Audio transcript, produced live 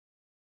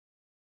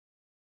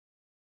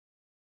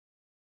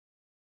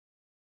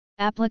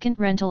Applicant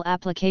Rental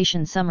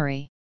Application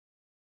Summary.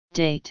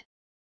 Date.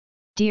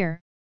 Dear,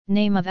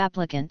 name of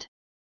applicant.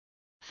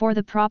 For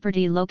the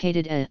property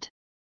located at.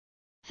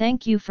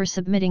 Thank you for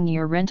submitting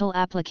your rental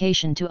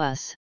application to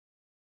us.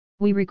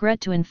 We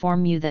regret to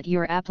inform you that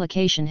your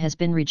application has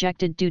been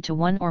rejected due to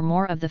one or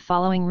more of the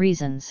following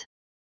reasons.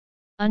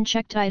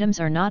 Unchecked items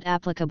are not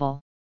applicable.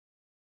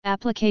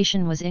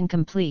 Application was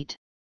incomplete.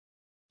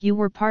 You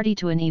were party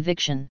to an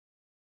eviction.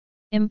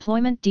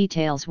 Employment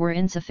details were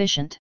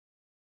insufficient.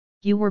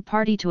 You were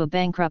party to a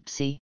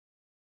bankruptcy.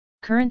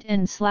 Current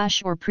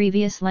and/or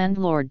previous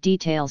landlord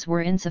details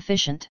were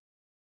insufficient.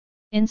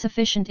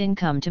 Insufficient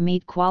income to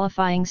meet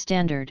qualifying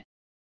standard.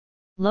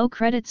 Low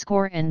credit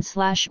score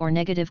and/or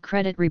negative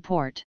credit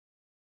report.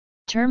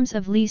 Terms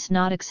of lease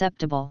not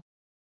acceptable.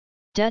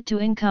 Debt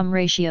to income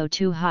ratio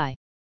too high.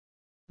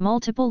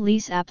 Multiple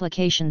lease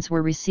applications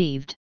were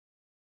received.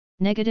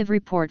 Negative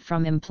report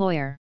from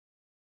employer.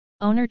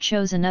 Owner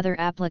chose another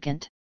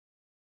applicant.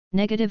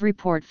 Negative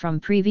report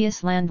from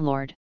previous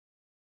landlord.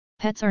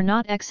 Pets are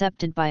not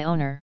accepted by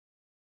owner.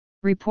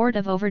 Report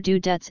of overdue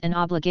debts and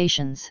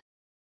obligations.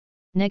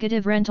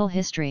 Negative rental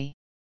history.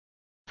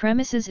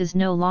 Premises is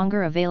no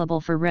longer available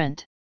for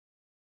rent.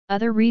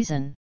 Other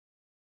reason.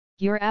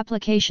 Your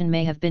application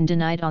may have been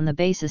denied on the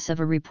basis of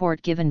a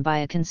report given by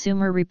a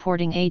consumer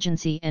reporting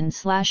agency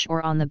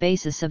and/or on the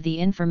basis of the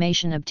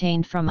information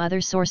obtained from other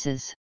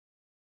sources.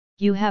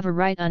 You have a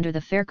right under the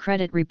Fair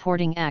Credit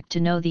Reporting Act to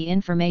know the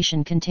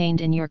information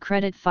contained in your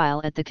credit file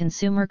at the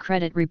Consumer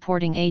Credit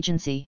Reporting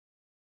Agency.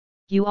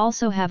 You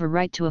also have a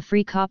right to a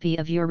free copy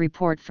of your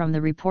report from the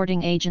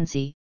reporting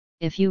agency,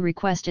 if you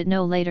request it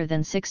no later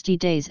than 60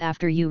 days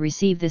after you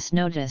receive this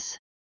notice.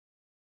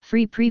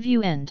 Free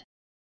preview and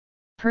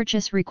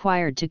purchase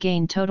required to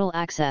gain total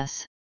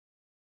access.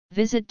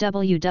 Visit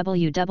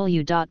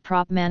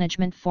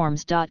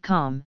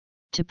www.propmanagementforms.com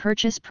to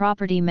purchase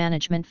Property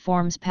Management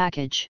Forms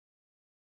package.